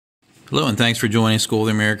Hello and thanks for joining School of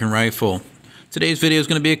the American Rifle. Today's video is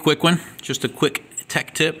going to be a quick one, just a quick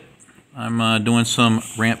tech tip. I'm doing some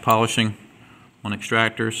ramp polishing on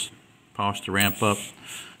extractors. Polish the ramp up.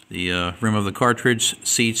 The rim of the cartridge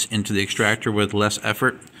seats into the extractor with less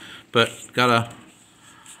effort, but got a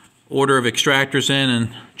order of extractors in and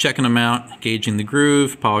checking them out, gauging the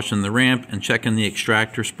groove, polishing the ramp, and checking the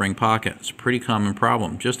extractor spring pocket. It's a pretty common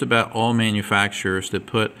problem. Just about all manufacturers that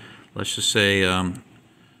put, let's just say,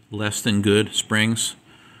 less than good springs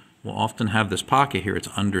will often have this pocket here. It's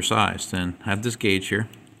undersized, and I have this gauge here,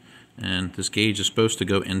 and this gauge is supposed to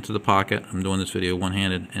go into the pocket. I'm doing this video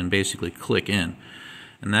one-handed and basically click in,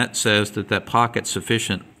 and that says that that pocket's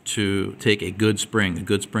sufficient to take a good spring. A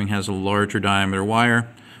good spring has a larger diameter wire,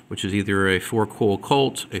 which is either a 4-coil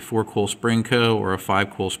Colt, a 4-coil Spring Co, or a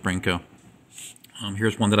 5-coil Spring Co.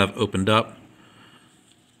 Here's one that I've opened up.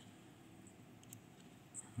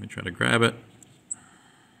 Let me try to grab it.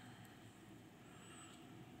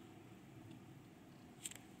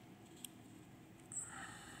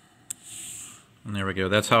 And there we go.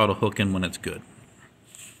 That's how it'll hook in when it's good.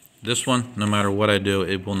 This one, no matter what I do,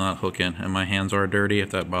 it will not hook in. And my hands are dirty. If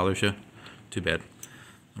that bothers you, too bad.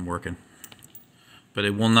 I'm working. But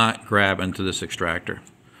it will not grab into this extractor.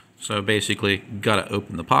 So basically, got to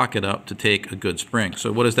open the pocket up to take a good spring.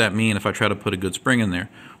 So what does that mean if I try to put a good spring in there?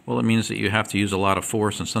 Well, it means that you have to use a lot of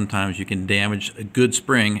force, and sometimes you can damage a good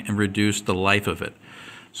spring and reduce the life of it.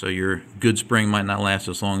 So your good spring might not last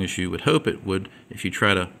as long as you would hope it would if you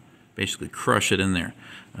try to basically crush it in there.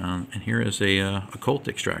 And here is a Colt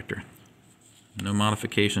extractor. No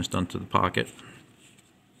modifications done to the pocket.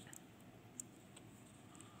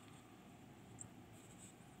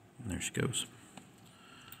 And there she goes.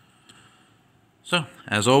 So,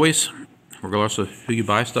 as always, regardless of who you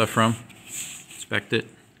buy stuff from, inspect it,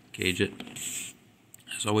 gauge it.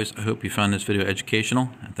 As always, I hope you found this video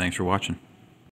educational, and thanks for watching.